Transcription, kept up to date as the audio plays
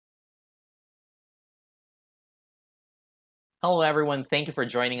Hello, everyone. Thank you for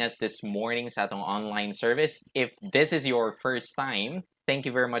joining us this morning sa atong online service. If this is your first time, thank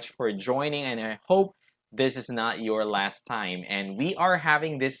you very much for joining, and I hope this is not your last time. And we are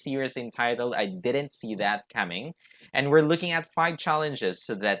having this series entitled I Didn't See That Coming. And we're looking at five challenges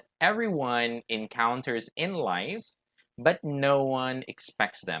so that everyone encounters in life, but no one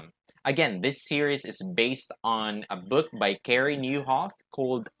expects them. Again, this series is based on a book by Carrie Newhoff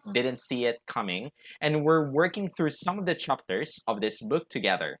called Didn't See It Coming, and we're working through some of the chapters of this book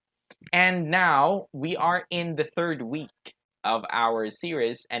together. And now we are in the third week of our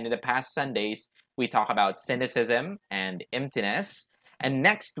series, and in the past Sundays, we talk about cynicism and emptiness. And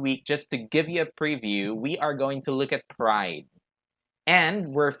next week, just to give you a preview, we are going to look at pride.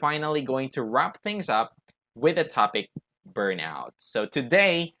 And we're finally going to wrap things up with the topic burnout. So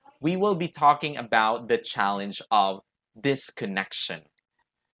today, we will be talking about the challenge of disconnection.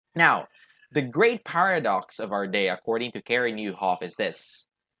 Now, the great paradox of our day, according to Carrie Newhoff, is this: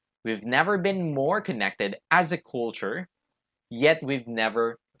 we've never been more connected as a culture, yet we've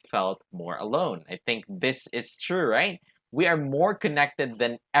never felt more alone. I think this is true, right? We are more connected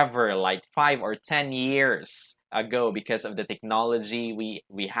than ever, like 5 or 10 years ago, because of the technology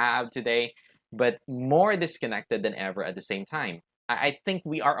we have today, but more disconnected than ever at the same time. I think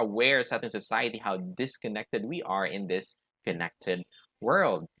we are aware as a society how disconnected we are in this connected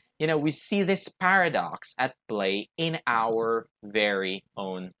world. We see this paradox at play in our very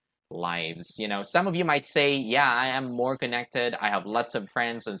own lives. Some of you might say, yeah, I am more connected. I have lots of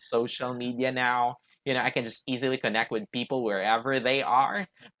friends on social media now. I can just easily connect with people wherever they are,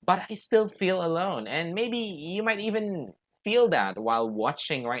 but I still feel alone. And maybe you might even feel that while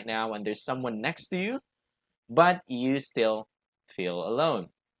watching right now when there's someone next to you, but you still feel alone.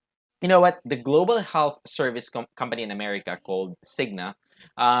 You know what? The global health service company in America called Cigna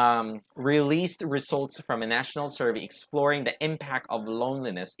released results from a national survey exploring the impact of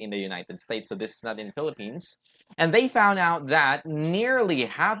loneliness in the United States. So this is not in the Philippines. And they found out that nearly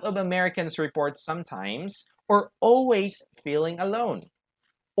half of Americans report sometimes or always feeling alone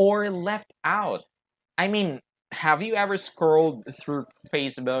or left out. I mean, have you ever scrolled through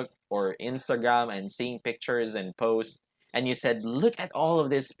Facebook or Instagram and seeing pictures and posts and you said, look at all of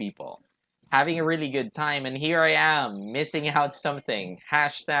these people having a really good time, and here I am missing out something.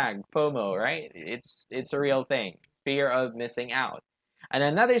 Hashtag FOMO, right? It's a real thing. Fear of missing out. And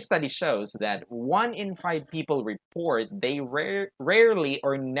another study shows that 1 in 5 people report they rarely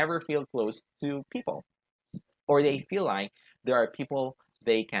or never feel close to people, or they feel like there are people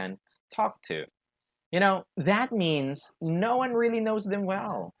they can talk to. That means no one really knows them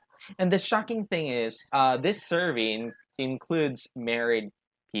well. And the shocking thing is, this survey includes married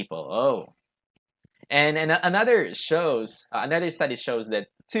people. Oh, and another study shows that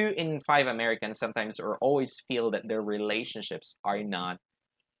 2 in 5 Americans sometimes or always feel that their relationships are not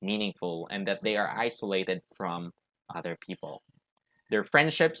meaningful and that they are isolated from other people. Their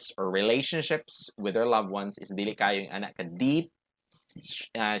friendships or relationships with their loved ones is dili kayong anak ka deep.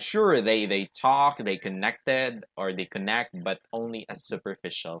 Sure, they talk, they connected, or they connect, but only a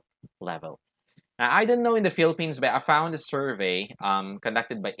superficial level. Now, I don't know in the Philippines, but I found a survey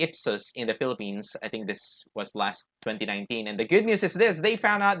conducted by Ipsos in the Philippines. I think this was last 2019. And the good news is this: they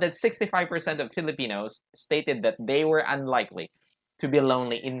found out that 65% of Filipinos stated that they were unlikely to be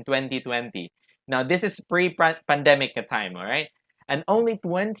lonely in 2020. Now, this is pre-pandemic time, all right? And only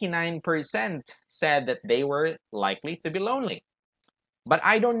 29% said that they were likely to be lonely. But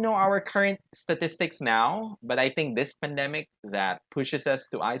I don't know our current statistics now, but I think this pandemic that pushes us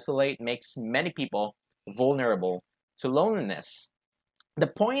to isolate makes many people vulnerable to loneliness. The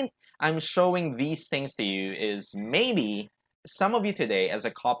point I'm showing these things to you is maybe some of you today as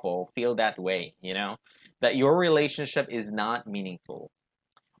a couple feel that way, that your relationship is not meaningful.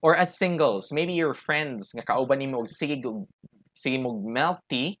 Or as singles, maybe your friends nga kauban nimo og sige mog milk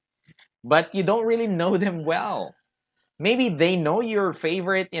tea, but you don't really know them well. Maybe they know your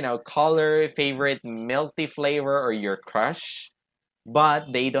favorite, color, favorite milk tea flavor, or your crush, but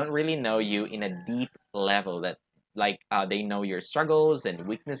they don't really know you in a deep level that, like, they know your struggles and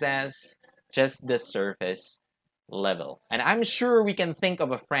weaknesses, just the surface level. And I'm sure we can think of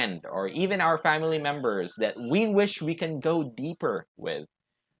a friend or even our family members that we wish we can go deeper with,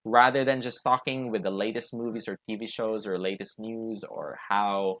 rather than just talking with the latest movies or TV shows or latest news or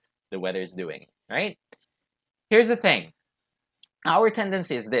how the weather's doing, right? Here's the thing: our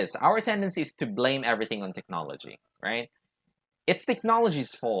tendency is to blame everything on technology, right? It's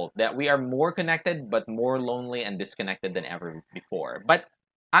technology's fault that we are more connected but more lonely and disconnected than ever before. But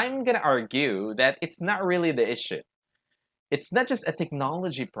I'm going to argue that it's not really the issue. It's not just a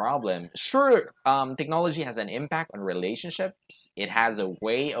technology problem. Sure, technology has an impact on relationships. It has a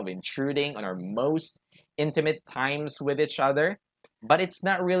way of intruding on our most intimate times with each other, but it's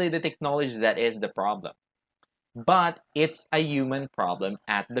not really the technology that is the problem. But it's a human problem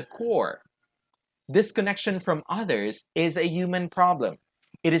at the core. Disconnection from others is a human problem.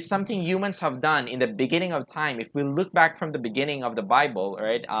 It is something humans have done in the beginning of time. If we look back from the beginning of the Bible,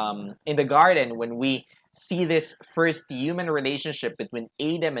 right, in the garden, when we see this first human relationship between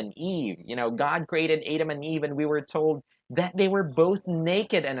Adam and Eve, God created Adam and Eve, and we were told that they were both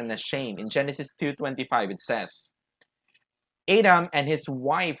naked and unashamed. In Genesis 2:25, it says, Adam and his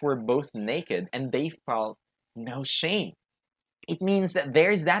wife were both naked, and they felt no shame. It means that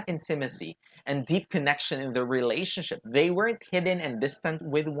there's that intimacy and deep connection in the relationship. They weren't hidden and distant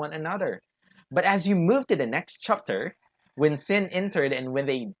with one another. But as you move to the next chapter, when sin entered and when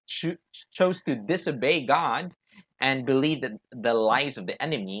they chose to disobey God and believe that the lies of the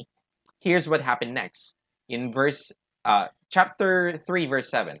enemy, here's what happened next. In chapter 3, verse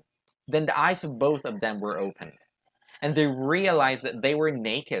 7, then the eyes of both of them were opened and they realized that they were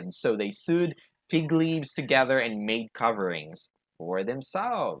naked, so they sewed fig leaves together and made coverings for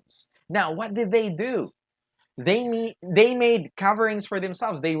themselves. Now, what did they do? They made coverings for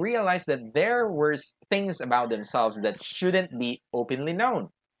themselves. They realized that there were things about themselves that shouldn't be openly known.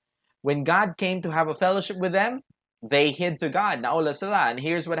 When God came to have a fellowship with them, they hid to God. Naula sila. And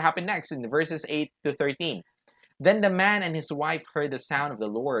here's what happened next in verses 8 to 13. Then the man and his wife heard the sound of the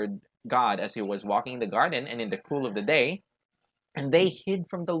Lord God as he was walking in the garden and in the cool of the day, and they hid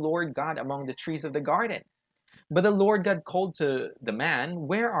from the Lord God among the trees of the garden. But the Lord God called to the man,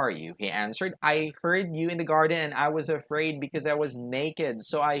 "Where are you?" He answered, "I heard you in the garden, and I was afraid because I was naked,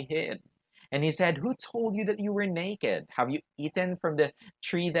 so I hid." And he said, "Who told you that you were naked? Have you eaten from the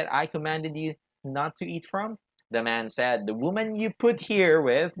tree that I commanded you not to eat from?" The man said, "The woman you put here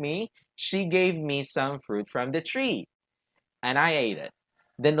with me, she gave me some fruit from the tree, and I ate it."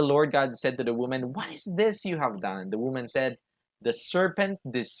 Then the Lord God said to the woman, "What is this you have done?" The woman said, "The serpent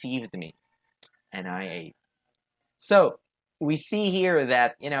deceived me, and I ate." So we see here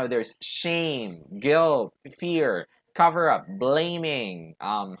that there's shame, guilt, fear, cover up, blaming,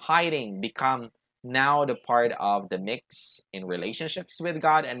 hiding become now the part of the mix in relationships with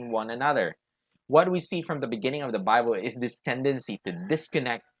God and one another. What we see from the beginning of the Bible is this tendency to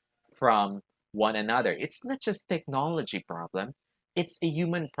disconnect from one another. It's not just technology problem. It's a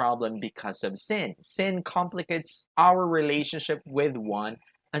human problem because of sin. Sin complicates our relationship with one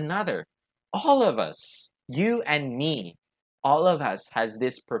another. All of us, you and me, all of us has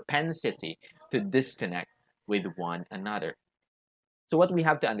this propensity to disconnect with one another. So what we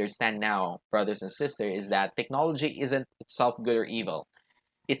have to understand now, brothers and sisters, is that technology isn't itself good or evil.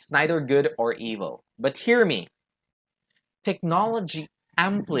 It's neither good or evil. But hear me, technology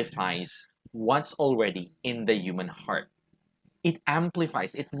amplifies what's already in the human heart. It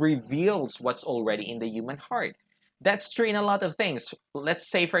amplifies, it reveals what's already in the human heart. That's true in a lot of things.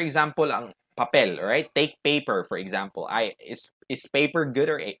 Let's say, for example, ang papel, right? Take paper, for example. Is paper good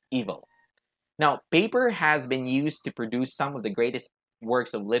or evil? Now, paper has been used to produce some of the greatest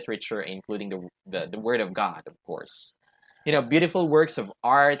works of literature, including the Word of God, of course. Beautiful works of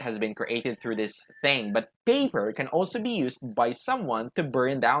art has been created through this thing, but paper can also be used by someone to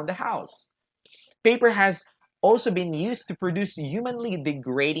burn down the house. Paper has also been used to produce humanly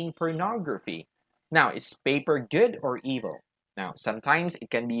degrading pornography. Now, is paper good or evil? Now, sometimes it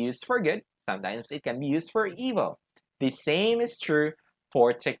can be used for good, sometimes it can be used for evil. The same is true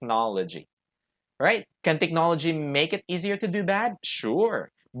for technology, right? Can technology make it easier to do bad?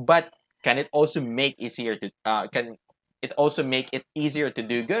 Sure, but can it also make it easier to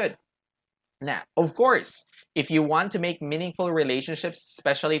do good? Now, of course, if you want to make meaningful relationships,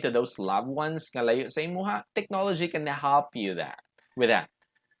 especially to those loved ones nga layo sa imuha, technology can help you with that.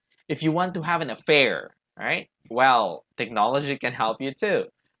 If you want to have an affair, right? Well, technology can help you too,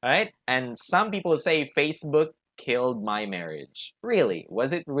 right? And some people say Facebook killed my marriage. Really?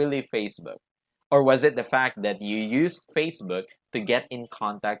 Was it really Facebook? Or was it the fact that you used Facebook to get in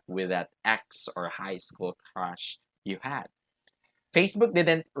contact with that ex or high school crush you had? Facebook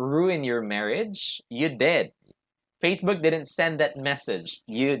didn't ruin your marriage. You did. Facebook didn't send that message.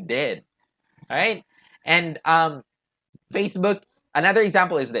 You did. Right? And Facebook, another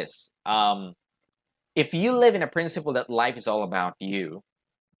example is this. If you live in a principle that life is all about you,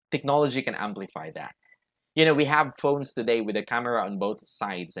 technology can amplify that. We have phones today with a camera on both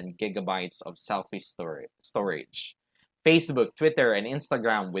sides and gigabytes of selfie storage. Facebook, Twitter, and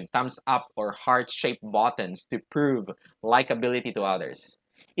Instagram with thumbs up or heart shaped buttons to prove likability to others.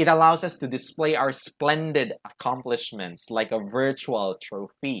 It allows us to display our splendid accomplishments like a virtual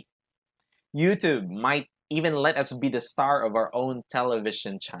trophy. YouTube might even let us be the star of our own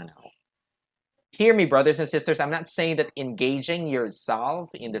television channel. Hear me, brothers and sisters. I'm not saying that engaging yourself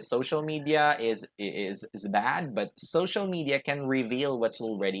in the social media is bad, but social media can reveal what's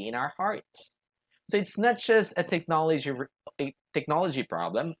already in our hearts. So it's not just a technology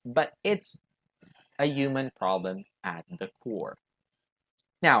problem, but it's a human problem at the core.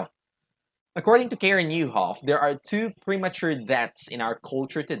 Now, according to Karen Newhoff, there are two premature deaths in our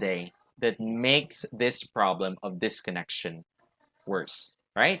culture today that makes this problem of disconnection worse,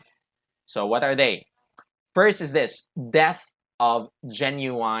 right? So what are they? First is this death of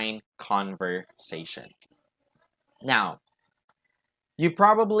genuine conversation. Now, you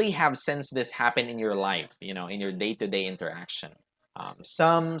probably have sensed this happen in your life, in your day-to-day interaction.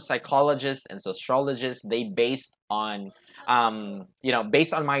 Some psychologists and sociologists, based on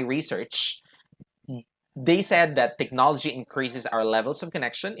my research, they said that technology increases our levels of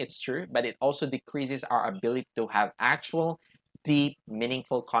connection. It's true, but it also decreases our ability to have actual, deep,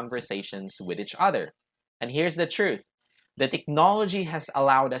 meaningful conversations with each other. And here's the truth: the technology has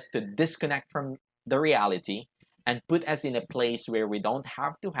allowed us to disconnect from the reality and put us in a place where we don't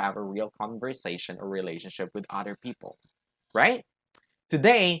have to have a real conversation or relationship with other people, right?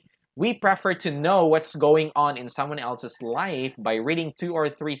 Today, we prefer to know what's going on in someone else's life by reading two or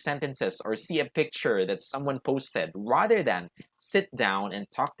three sentences or see a picture that someone posted rather than sit down and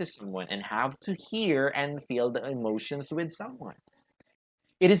talk to someone and have to hear and feel the emotions with someone.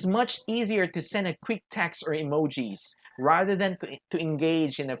 It is much easier to send a quick text or emojis rather than to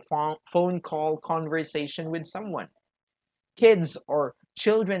engage in a phone call conversation with someone. Kids or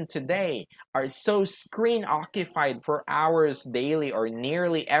children today are so screen occupied for hours daily or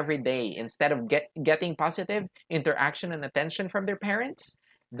nearly every day instead of getting positive interaction and attention from their parents,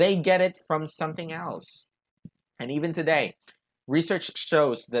 they get it from something else. And even today, research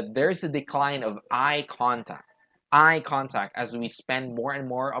shows that there's a decline of eye contact as we spend more and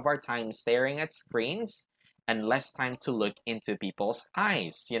more of our time staring at screens and less time to look into people's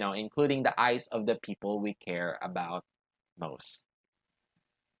eyes, including the eyes of the people we care about most.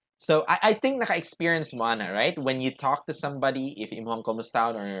 So I think naka-experience mo na, right? When you talk to somebody, if imong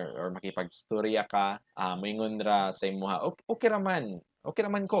kumustaon or makipagstorya ka, moingon ra sa imuha, okay, okay raman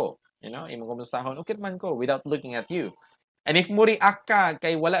ko. Imong kumustahon, okay raman ko without looking at you. And if mo react ka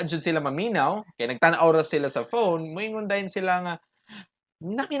kay wala jud sila maminaw, kay nagtan-aw ra sila sa phone, moingon dayon sila nga,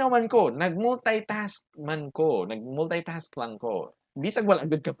 naminaw man ko, nag-multitask lang ko. Bisag wala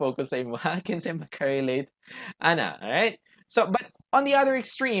gud ka focus sa imuha, kinsa makarelate ana, right? So, but on the other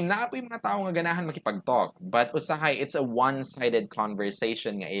extreme, naapoy mga tao nga ganahan makipag-talk, but usahay it's a one-sided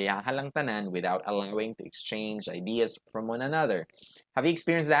conversation nga iyaha lang tanan without allowing to exchange ideas from one another. Have you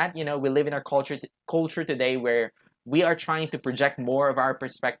experienced that? We live in our culture today where we are trying to project more of our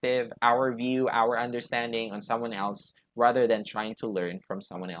perspective, our view, our understanding on someone else rather than trying to learn from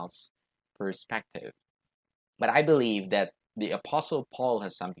someone else's perspective. But I believe that the Apostle Paul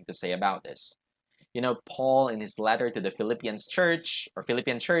has something to say about this. Paul in his letter to the Philippian church,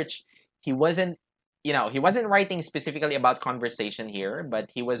 he wasn't, he wasn't writing specifically about conversation here, but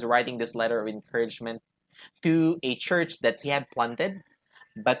he was writing this letter of encouragement to a church that he had planted,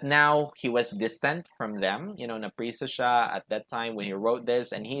 but now he was distant from them. Napriso siya at that time when he wrote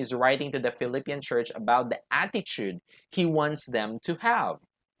this, and he's writing to the Philippian church about the attitude he wants them to have.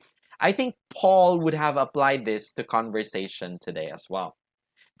 I think Paul would have applied this to conversation today as well.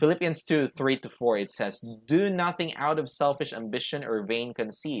 Philippians 2 3 to 4, it says, "Do nothing out of selfish ambition or vain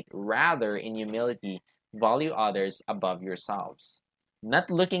conceit. Rather, in humility, value others above yourselves, not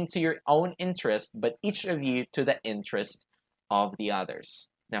looking to your own interest, but each of you to the interest of the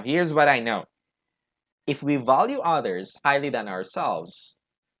others." Now, here's what I know: if we value others highly than ourselves,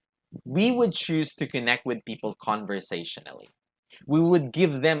 we would choose to connect with people conversationally. We would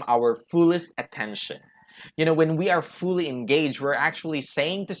give them our fullest attention. When we are fully engaged, we're actually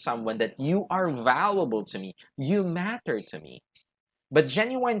saying to someone that you are valuable to me, you matter to me. But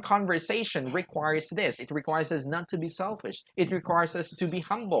genuine conversation requires this. It requires us not to be selfish. It requires us to be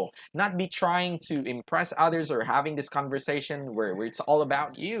humble, not be trying to impress others or having this conversation where it's all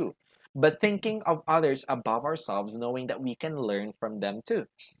about you, but thinking of others above ourselves, knowing that we can learn from them too.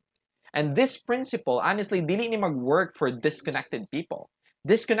 And this principle, honestly, dili ni mag-work for disconnected people.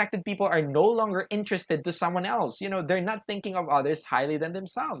 Disconnected people are no longer interested to someone else. They're not thinking of others highly than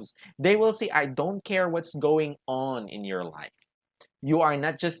themselves. They will say, I don't care what's going on in your life. You are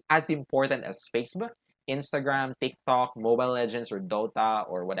not just as important as Facebook, Instagram, TikTok, Mobile Legends, or Dota,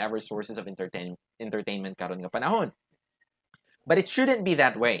 or whatever sources of entertainment karon nga panahon. But it shouldn't be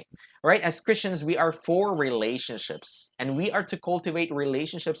that way, right? As Christians, we are for relationships, and we are to cultivate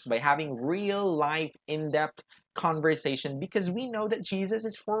relationships by having real life, in depth conversation because we know that Jesus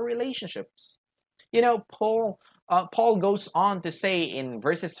is for relationships. Paul goes on to say in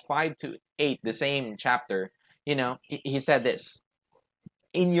verses 5 to 8, the same chapter, he said this: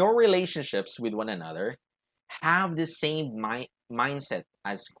 in your relationships with one another, have the same mindset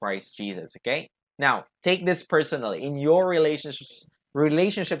as Christ Jesus. Okay. Now, take this personally. In your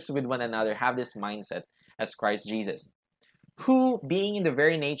relationships with one another, have this mindset as Christ Jesus, who, being in the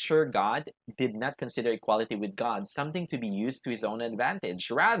very nature God, did not consider equality with God something to be used to his own advantage.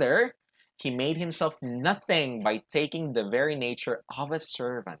 Rather, he made himself nothing by taking the very nature of a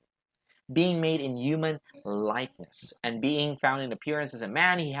servant, being made in human likeness, and being found in appearance as a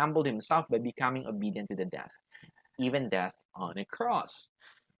man, he humbled himself by becoming obedient to the death, even death on a cross.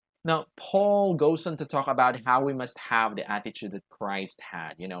 Now, Paul goes on to talk about how we must have the attitude that Christ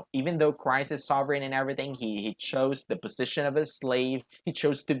had. Even though Christ is sovereign in everything, he chose the position of a slave. He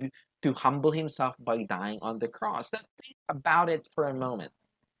chose to humble himself by dying on the cross. Now, think about it for a moment.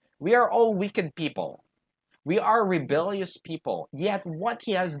 We are all wicked people. We are rebellious people. Yet what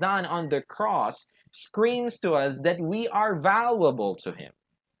he has done on the cross screams to us that we are valuable to him.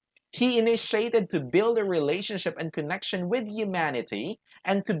 He initiated to build a relationship and connection with humanity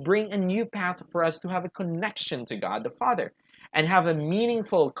and to bring a new path for us to have a connection to God the Father and have a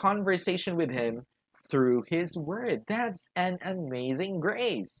meaningful conversation with him through his word. That's an amazing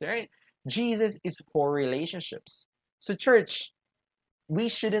grace, right? Jesus is for relationships. So, church, we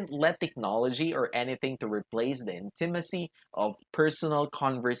shouldn't let technology or anything to replace the intimacy of personal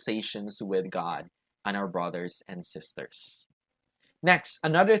conversations with God and our brothers and sisters. Next,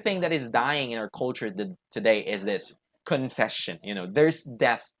 another thing that is dying in our culture today is this confession. There's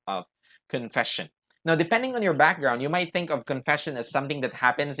death of confession. Now, depending on your background, you might think of confession as something that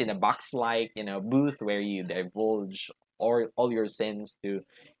happens in a box-like, booth where you divulge all your sins to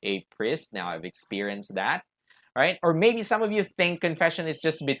a priest. Now, I've experienced that, right? Or maybe some of you think confession is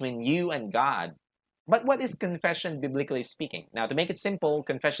just between you and God. But what is confession biblically speaking? Now, to make it simple,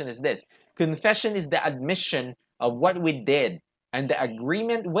 confession is this: confession is the admission of what we did and the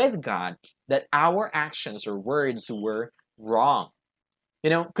agreement with God that our actions or words were wrong.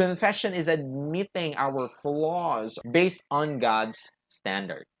 Confession is admitting our flaws based on God's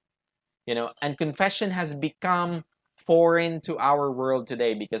standard. And confession has become foreign to our world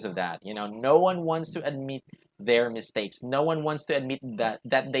today because of that. No one wants to admit their mistakes. No one wants to admit that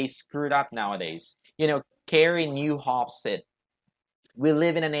they screwed up nowadays. Carrie Newhoff said, we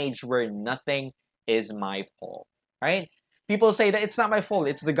live in an age where nothing is my fault, right? People say that it's not my fault.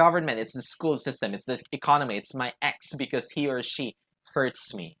 It's the government. It's the school system. It's the economy. It's my ex because he or she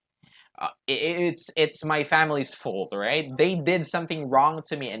hurts me. It's my family's fault, right? They did something wrong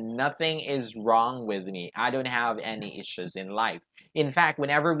to me, and nothing is wrong with me. I don't have any issues in life. In fact,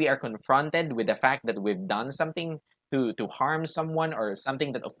 whenever we are confronted with the fact that we've done something to harm someone or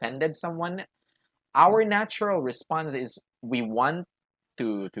something that offended someone, our natural response is we want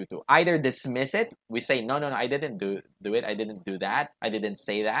to either dismiss it. We say no, I didn't do it, I didn't do that, I didn't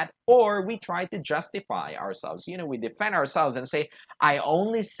say that. Or we try to justify ourselves. We defend ourselves and say, I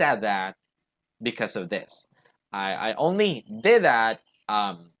only said that because of this. I only did that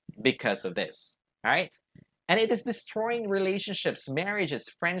because of this, right? And it is destroying relationships, marriages,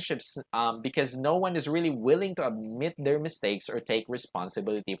 friendships, because no one is really willing to admit their mistakes or take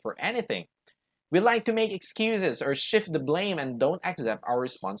responsibility for anything. We like to make excuses or shift the blame and don't accept our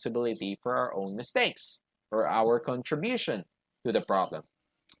responsibility for our own mistakes or our contribution to the problem.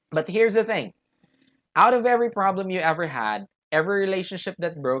 But here's the thing: out of every problem you ever had, every relationship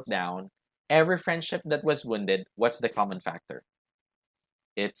that broke down, every friendship that was wounded, what's the common factor?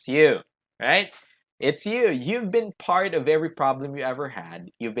 It's you, right? It's you. You've been part of every problem you ever had.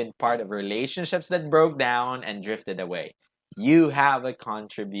 You've been part of relationships that broke down and drifted away. You have a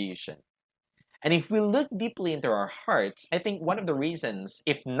contribution. And if we look deeply into our hearts, I think one of the reasons,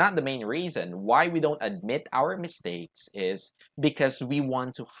 if not the main reason, why we don't admit our mistakes is because we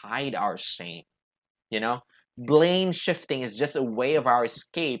want to hide our shame. You know, blame shifting is just a way of our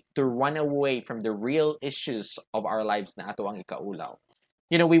escape to run away from the real issues of our lives na ato ang ikaulaw.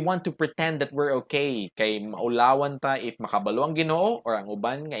 We want to pretend that we're okay kay maulawan ta if makabalo ang Ginoo or ang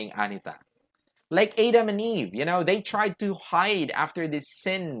uban nga anita. Like Adam and Eve, they tried to hide after they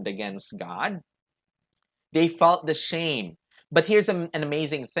sinned against God. They felt the shame. But here's an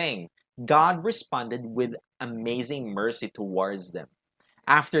amazing thing: God responded with amazing mercy towards them.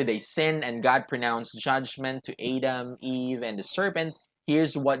 After they sinned and God pronounced judgment to Adam, Eve, and the serpent,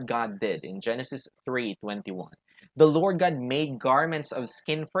 here's what God did in Genesis 3:21. The Lord God made garments of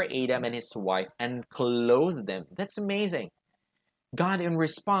skin for Adam and his wife and clothed them. That's amazing. God, in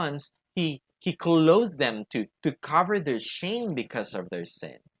response, he clothed them to cover their shame because of their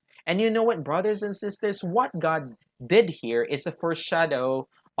sin. And you know what, brothers and sisters, what God did here is a foreshadow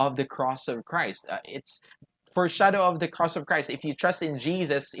of the cross of Christ. It's foreshadow of the cross of Christ. If you trust in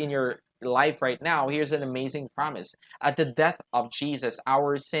Jesus in your life right now, here's an amazing promise. At the death of Jesus,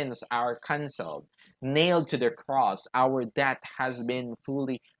 our sins are canceled, nailed to the cross. Our debt has been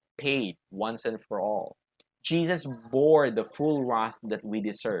fully paid once and for all. Jesus bore the full wrath that we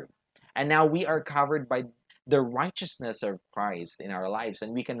deserve. And now we are covered by the righteousness of Christ in our lives,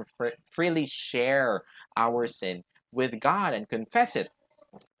 and we can freely share our sin with God and confess it.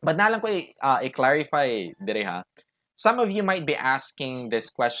 But na lang ko i-clarify dire ha. Some of you might be asking this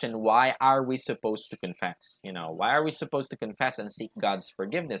question, why are we supposed to confess? You know, why are we supposed to confess and seek God's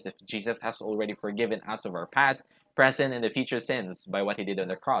forgiveness if Jesus has already forgiven us of our past, present, and the future sins by what he did on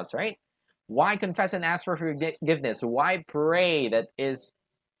the cross, right? Why confess and ask for forgiveness? Why pray that is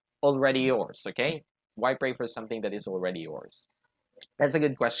already yours, okay? Why pray for something that is already yours? That's a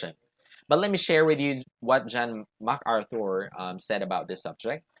good question. But let me share with you what John MacArthur said about this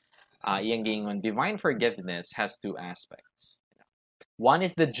subject. Yang gingon, divine forgiveness has two aspects. One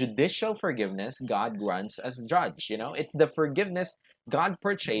is the judicial forgiveness God grants as judge. You know, it's the forgiveness God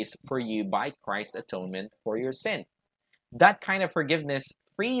purchased for you by Christ's atonement for your sin. That kind of forgiveness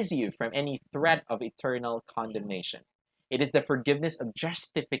frees you from any threat of eternal condemnation. It is the forgiveness of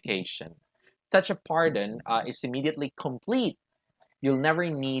justification. Such a pardon is immediately complete. You'll never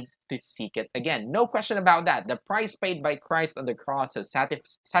need to seek it again. No question about that. The price paid by Christ on the cross has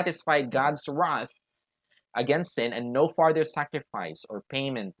satisfied God's wrath against sin, and no further sacrifice or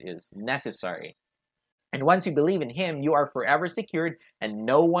payment is necessary. And once you believe in Him, you are forever secured, and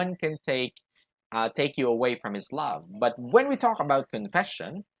no one can take you away from His love. But when we talk about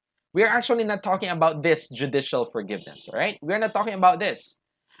confession, we are actually not talking about this judicial forgiveness, right? We are not talking about this.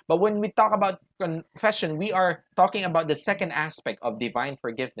 But when we talk about confession, we are talking about the second aspect of divine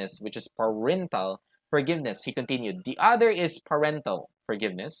forgiveness, which is parental forgiveness. He continued, the other is parental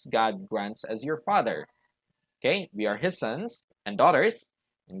forgiveness. God grants as your father. Okay, we are his sons and daughters,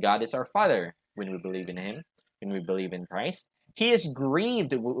 and God is our father when we believe in him, when we believe in Christ. He is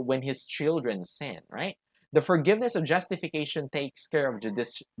grieved when his children sin, right? The forgiveness of justification takes care of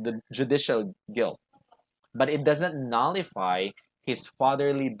the judicial guilt, but it doesn't nullify his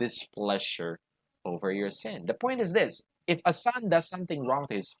fatherly displeasure over your sin. The point is this: if a son does something wrong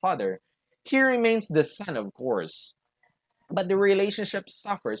to his father, he remains the son, of course, but the relationship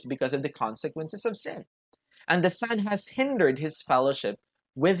suffers because of the consequences of sin. And the son has hindered his fellowship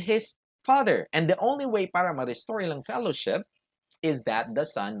with his father. And the only way para ma-restore lang fellowship is that the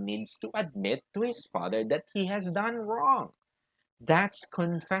son needs to admit to his father that he has done wrong. That's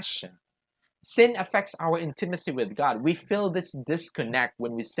confession. Sin affects our intimacy with God. We feel this disconnect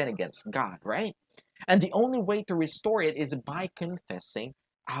when we sin against God, right? And the only way to restore it is by confessing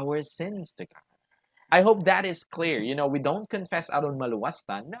our sins to God. I hope that is clear. You know, we don't confess out on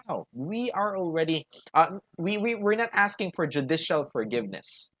maluwasta. No, we are already, we're not asking for judicial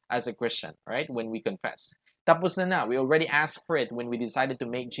forgiveness as a Christian, right? When we confess. Tapos na. We already asked for it when we decided to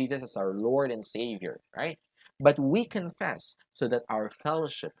make Jesus as our Lord and Savior, right? But we confess so that our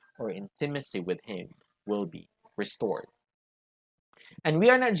fellowship or intimacy with Him will be restored. And we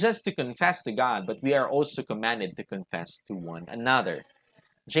are not just to confess to God, but we are also commanded to confess to one another.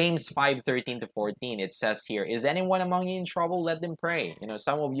 James 5:13 to 14, it says here, is anyone among you in trouble? Let them pray. You know,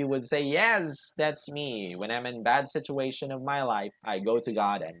 some of you would say, yes, that's me. When I'm in bad situation of my life, I go to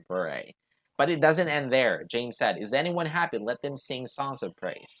God and pray. But it doesn't end there. James said, is anyone happy? Let them sing songs of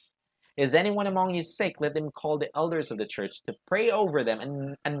praise. Is anyone among you sick? Let them call the elders of the church to pray over them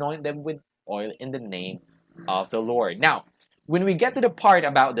and anoint them with oil in the name of the Lord. Now, when we get to the part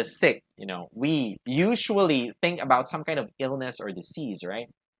about the sick, you know, we usually think about some kind of illness or disease, right?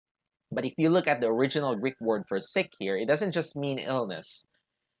 But if you look at the original Greek word for sick here, it doesn't just mean illness.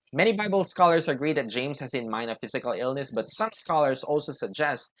 Many Bible scholars agree that James has in mind a physical illness, but some scholars also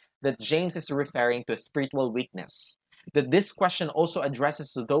suggest that James is referring to a spiritual weakness. That this question also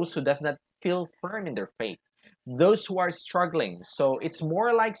addresses to those who does not feel firm in their faith, those who are struggling. So it's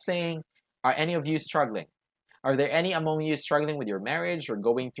more like saying, are any of you struggling? Are there any among you struggling with your marriage or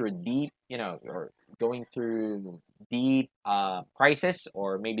going through deep, you know, or going through deep crisis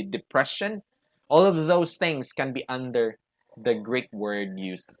or maybe depression? All of those things can be under the Greek word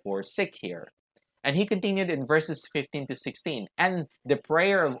used for sick here. And he continued in verses 15 to 16. And the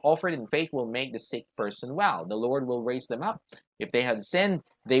prayer offered in faith will make the sick person well. The Lord will raise them up. If they have sinned,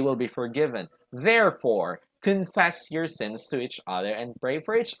 they will be forgiven. Therefore, Confess your sins to each other and pray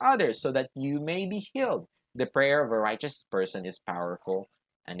for each other so that you may be healed. The prayer of a righteous person is powerful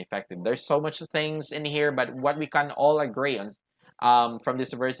and effective. There's so much things in here, but what we can all agree on from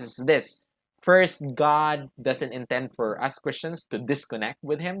this verse is this. First, God doesn't intend for us Christians to disconnect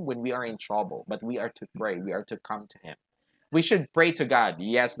with Him when we are in trouble, but we are to pray. We are to come to Him. We should pray to God.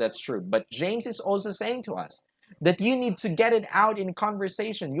 Yes, that's true. But James is also saying to us that you need to get it out in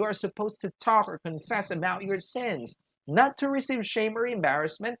conversation. You are supposed to talk or confess about your sins, not to receive shame or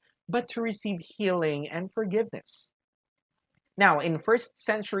embarrassment, but to receive healing and forgiveness. Now, in first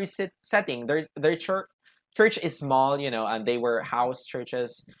century setting, their church is small, and they were house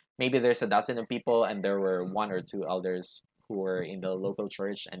churches. Maybe there's a dozen of people, and there were one or two elders who were in the local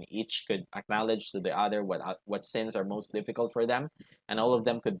church, and each could acknowledge to the other what sins are most difficult for them, and all of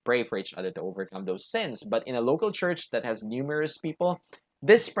them could pray for each other to overcome those sins. But in a local church that has numerous people,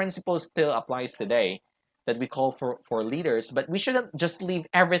 this principle still applies today. That we call for leaders, but we shouldn't just leave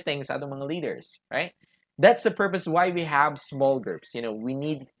everything sa ating mga leaders, right? That's the purpose why we have small groups. We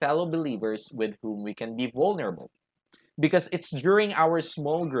need fellow believers with whom we can be vulnerable. Because it's during our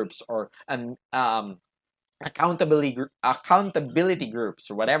small groups or accountability groups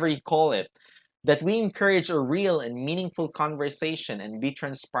or whatever you call it that we encourage a real and meaningful conversation and be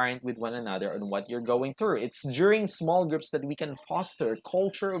transparent with one another on what you're going through. It's during small groups that we can foster a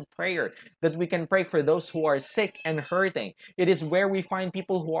culture of prayer, that we can pray for those who are sick and hurting. It is where we find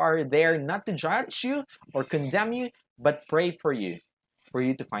people who are there not to judge you or condemn you, but pray for you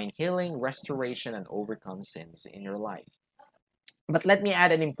to find healing, restoration, and overcome sins in your life. But let me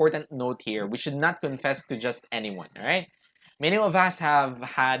add an important note here. We should not confess to just anyone, all right? Many of us have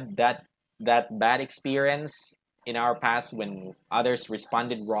had that bad experience in our past when others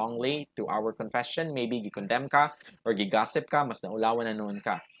responded wrongly to our confession. Maybe gikondem ka or gigossip ka, mas naulawan na noon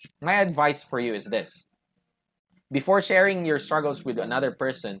ka. My advice for you is this. Before sharing your struggles with another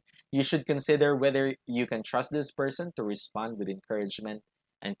person, you should consider whether you can trust this person to respond with encouragement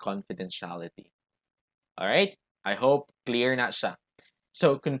and confidentiality. All right? I hope clear na siya.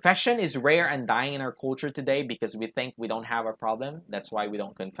 So confession is rare and dying in our culture today because we think we don't have a problem. That's why we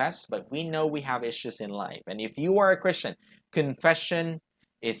don't confess, but we know we have issues in life. And if you are a Christian, confession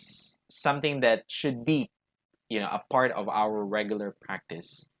is something that should be, a part of our regular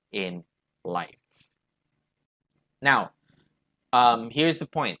practice in life. Now, here's the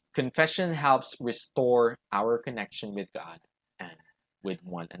point. Confession helps restore our connection with God and with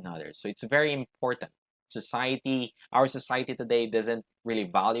one another. So it's very important. Our society today doesn't really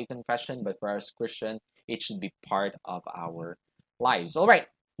value confession, but for us Christian, it should be part of our lives. All right,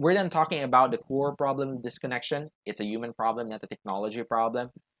 we're done talking about the core problem of disconnection. It's a human problem, not a technology problem,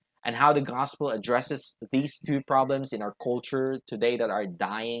 and how the gospel addresses these two problems in our culture today that are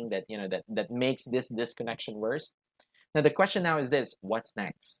dying, that makes this disconnection worse. Now the question now is this: what's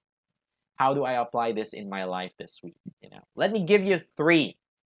next? How do I apply this in my life this week? Let me give you 3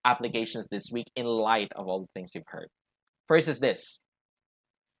 applications this week in light of all the things you've heard. First is this: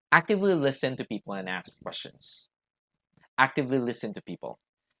 actively listen to people and ask questions. Actively listen to people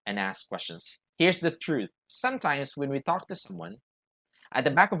and ask questions. Here's the truth. Sometimes when we talk to someone, at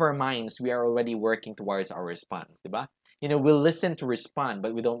the back of our minds, we are already working towards our response, diba? We listen to respond,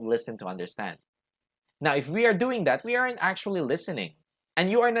 but we don't listen to understand. Now, if we are doing that, we aren't actually listening. And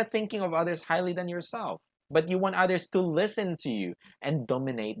you are not thinking of others highly than yourself, but you want others to listen to you and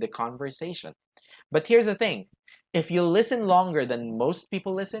dominate the conversation. But here's the thing. If you listen longer than most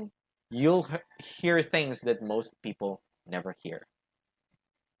people listen, you'll hear things that most people never hear.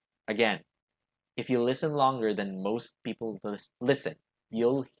 Again, if you listen longer than most people listen,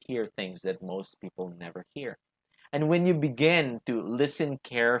 you'll hear things that most people never hear. And when you begin to listen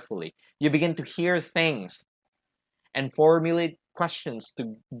carefully, you begin to hear things and formulate questions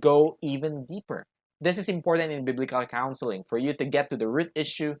to go even deeper. This is important in biblical counseling. For you to get to the root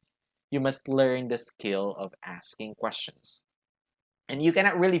issue, you must learn the skill of asking questions. And you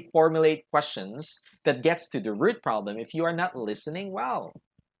cannot really formulate questions that gets to the root problem if you are not listening well.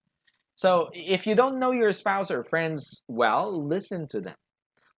 So if you don't know your spouse or friends well, listen to them.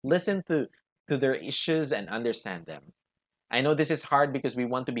 Listen to their issues and understand them. I know this is hard because we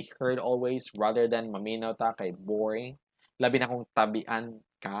want to be heard always rather than maminaw ta kay boring. Labi na kung tabian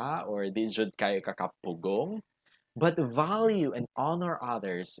ka or di jud kayo kakapugong. But value and honor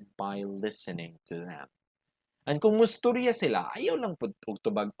others by listening to them. And kung musturya sila, ayaw lang pud og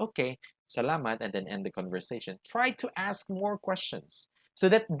tubag, okay, salamat, and then end the conversation. Try to ask more questions so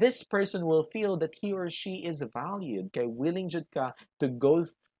that this person will feel that he or she is valued. Kay willing jud ka to go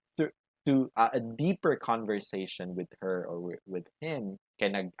to a deeper conversation with her or with him kay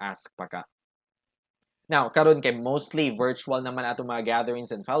nag-ask pa ka. Now, karon kay mostly virtual naman ato mga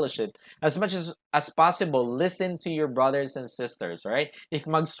gatherings and fellowship. As much as possible, listen to your brothers and sisters, right? If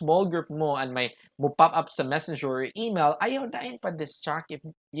mag small group mo and may mo pop up sa messenger or email, ayaw dahin pa distract if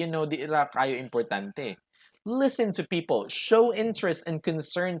you know di ira kayo importante. Listen to people, show interest and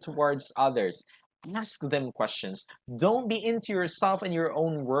concern towards others. Ask them questions. Don't be into yourself and your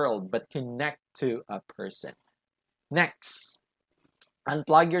own world, but connect to a person. Next,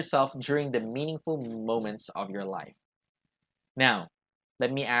 unplug yourself during the meaningful moments of your life. Now, let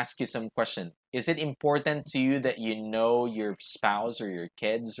me ask you some question. Is it important to you that you know your spouse or your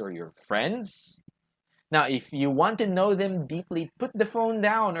kids or your friends? Now, if you want to know them deeply, put the phone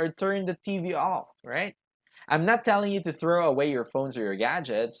down or turn the TV off, right? I'm not telling you to throw away your phones or your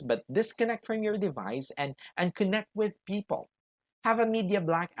gadgets, but disconnect from your device and connect with people. Have a media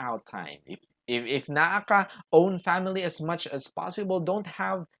blackout time. If naaka own family as much as possible, don't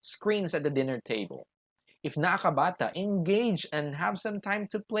have screens at the dinner table. If nakakabata, engage and have some time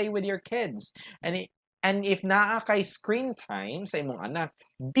to play with your kids. And if naa kay screen time sa imong anak,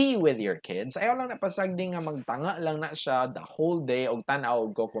 be with your kids. Ayaw lang napasagdi nga magtanga lang na siya the whole day og tanaw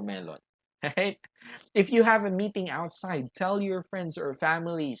og cocomelon. Right? If you have a meeting outside, tell your friends or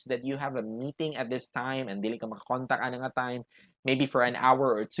families that you have a meeting at this time and dili ka makakontak ana nga time, maybe for an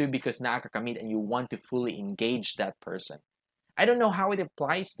hour or two because naa ka kamit and you want to fully engage that person. I don't know how it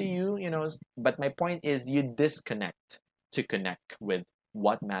applies to you, but my point is you disconnect to connect with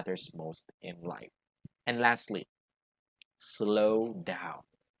what matters most in life. And lastly, slow down.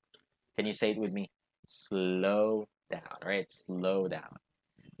 Can you say it with me? Slow down, right? Slow down.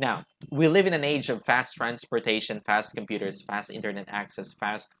 Now, we live in an age of fast transportation, fast computers, fast internet access,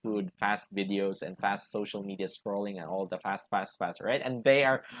 fast food, fast videos, and fast social media scrolling, and all the fast, fast, fast, right? And they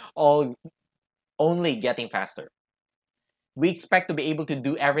are all only getting faster. We expect to be able to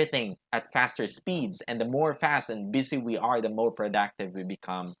do everything at faster speeds, and the more fast and busy we are, the more productive we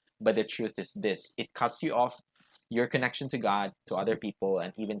become. But the truth is this: it cuts you off your connection to God, to other people,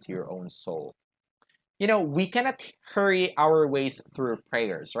 and even to your own soul. We cannot hurry our ways through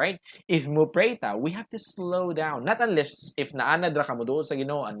prayers, right? If mo pray ta, we have to slow down. Not unless if naanad ra ka mo doon sa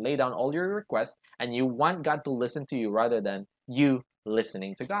Ginoo and lay down all your requests and you want God to listen to you rather than you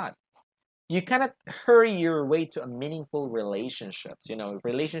listening to God. You cannot hurry your way to a meaningful relationships.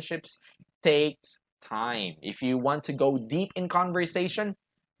 Relationships takes time. If you want to go deep in conversation,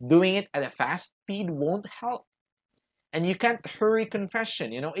 doing it at a fast speed won't help. And you can't hurry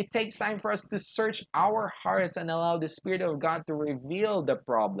confession. It takes time for us to search our hearts and allow the Spirit of God to reveal the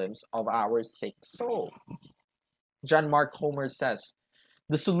problems of our sick soul. John Mark Homer says,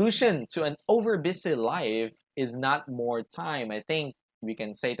 the solution to an overbusy life is not more time. I think we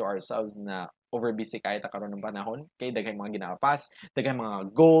can say to ourselves na overbusy kahit karon ng panahon, kay daghay mga ginapas, daghay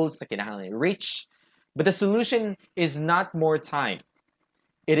mga goals na kinahanglan i-reach. But the solution is not more time.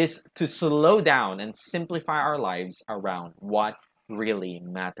 It is to slow down and simplify our lives around what really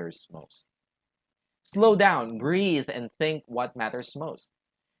matters most. Slow down, breathe, and think what matters most.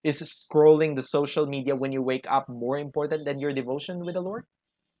 Is scrolling the social media when you wake up more important than your devotion with the Lord?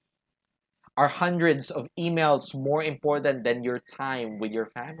 Are hundreds of emails more important than your time with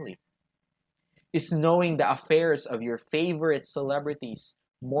your family? Is knowing the affairs of your favorite celebrities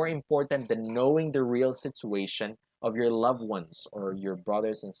more important than knowing the real situation of your loved ones or your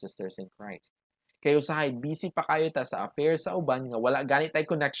brothers and sisters in Christ? Kayo usahay, busy pa kayo ta sa affairs sa uban nga wala ganit tay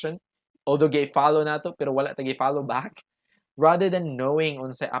connection, although gay-follow nato pero wala tay follow back, rather than knowing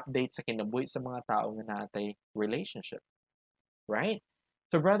unsay update sa kinabuhi sa mga tao nga natay relationship, right?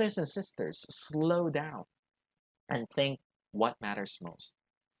 So brothers and sisters, slow down and think what matters most.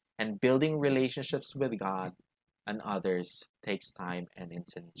 And building relationships with God and others takes time and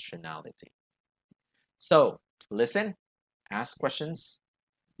intentionality. So, listen, ask questions,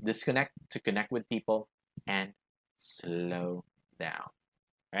 disconnect to connect with people, and slow down.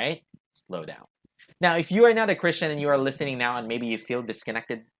 Right? Slow down. Now, if you are not a Christian and you are listening now and maybe you feel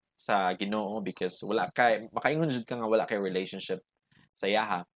disconnected sa Ginoo because wala kay makaingon jud ka nga wala kay relationship sa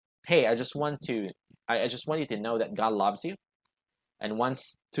yaha. Hey, I just want you to know that God loves you and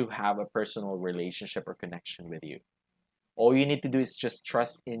wants to have a personal relationship or connection with you. All you need to do is just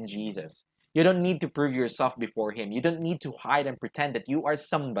trust in Jesus. You don't need to prove yourself before Him. You don't need to hide and pretend that you are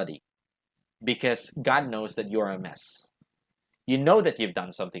somebody because God knows that you're a mess. You know that you've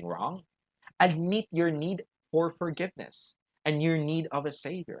done something wrong. Admit your need for forgiveness and your need of a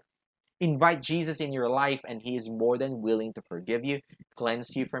Savior. Invite Jesus in your life, and He is more than willing to forgive you,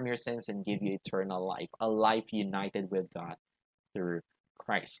 cleanse you from your sins, and give you eternal life, a life united with God through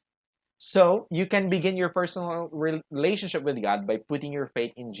Christ. So you can begin your personal relationship with God by putting your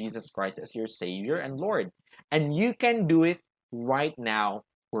faith in Jesus Christ as your Savior and Lord. And you can do it right now,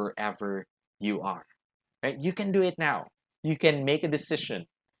 wherever you are. Right? You can do it now. You can make a decision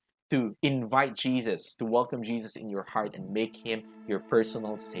to invite Jesus, to welcome Jesus in your heart and make him your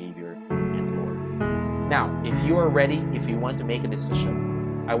personal Savior and Lord. Now, if you are ready, if you want to make a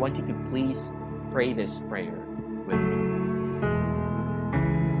decision, I want you to please pray this prayer with me.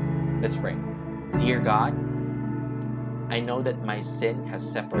 Let's pray. Dear God, I know that my sin has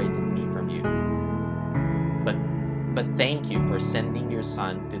separated me from you. But thank you for sending your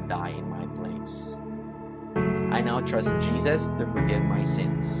Son to die in my place. I now trust Jesus to forgive my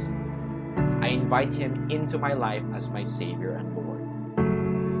sins. I invite him into my life as my Savior and Lord.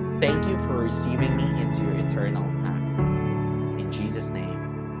 Thank you for receiving me into your eternal family. In Jesus' name,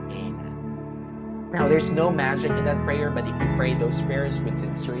 amen. Now, there's no magic in that prayer, but if you pray those prayers with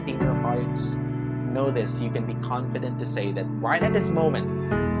sincerity in your hearts, know this, you can be confident to say that right at this moment,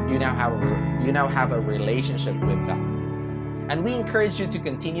 you now have a relationship with God. And we encourage you to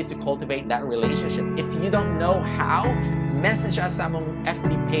continue to cultivate that relationship. If you don't know how, message us on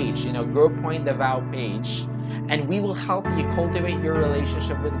FB page, Grow Point Davao page, and we will help you cultivate your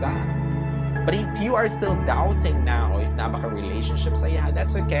relationship with God. But if you are still doubting now, if na baka-relationship sa iya,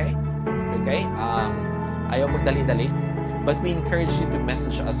 that's okay. Okay? Ayaw pagdali-dali. But we encourage you to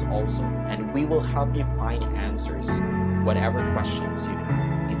message us also, and we will help you find answers, whatever questions you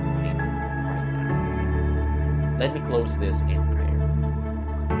have in mind right now. Let me close this in prayer.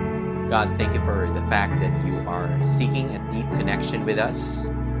 God, thank you for the fact that you are seeking a deep connection with us.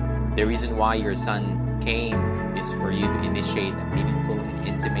 The reason why your Son came is for you to initiate a meaningful and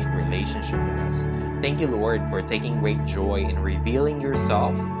intimate relationship with us. Thank you, Lord, for taking great joy in revealing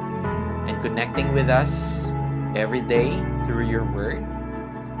yourself and connecting with us every day through your word.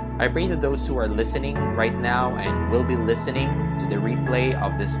 I pray to those who are listening right now and will be listening to the replay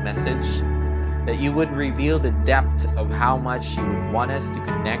of this message, that you would reveal the depth of how much you would want us to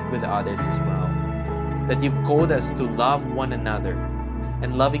connect with others as well. That you've called us to love one another,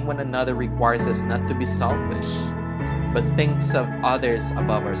 and loving one another requires us not to be selfish, but thinks of others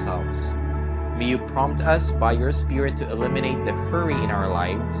above ourselves. May you prompt us by your Spirit to eliminate the hurry in our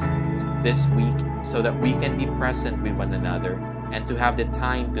lives this week so that we can be present with one another and to have the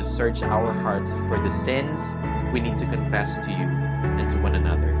time to search our hearts for the sins we need to confess to you and to one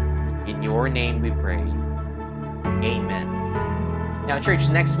another. In your name we pray. Amen. Now, church,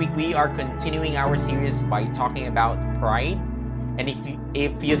 next week we are continuing our series by talking about pride. And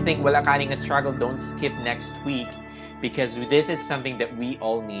if you think wala kaning struggle, don't skip next week, because this is something that we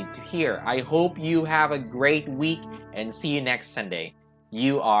all need to hear. I hope you have a great week and see you next Sunday.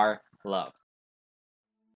 You are loved.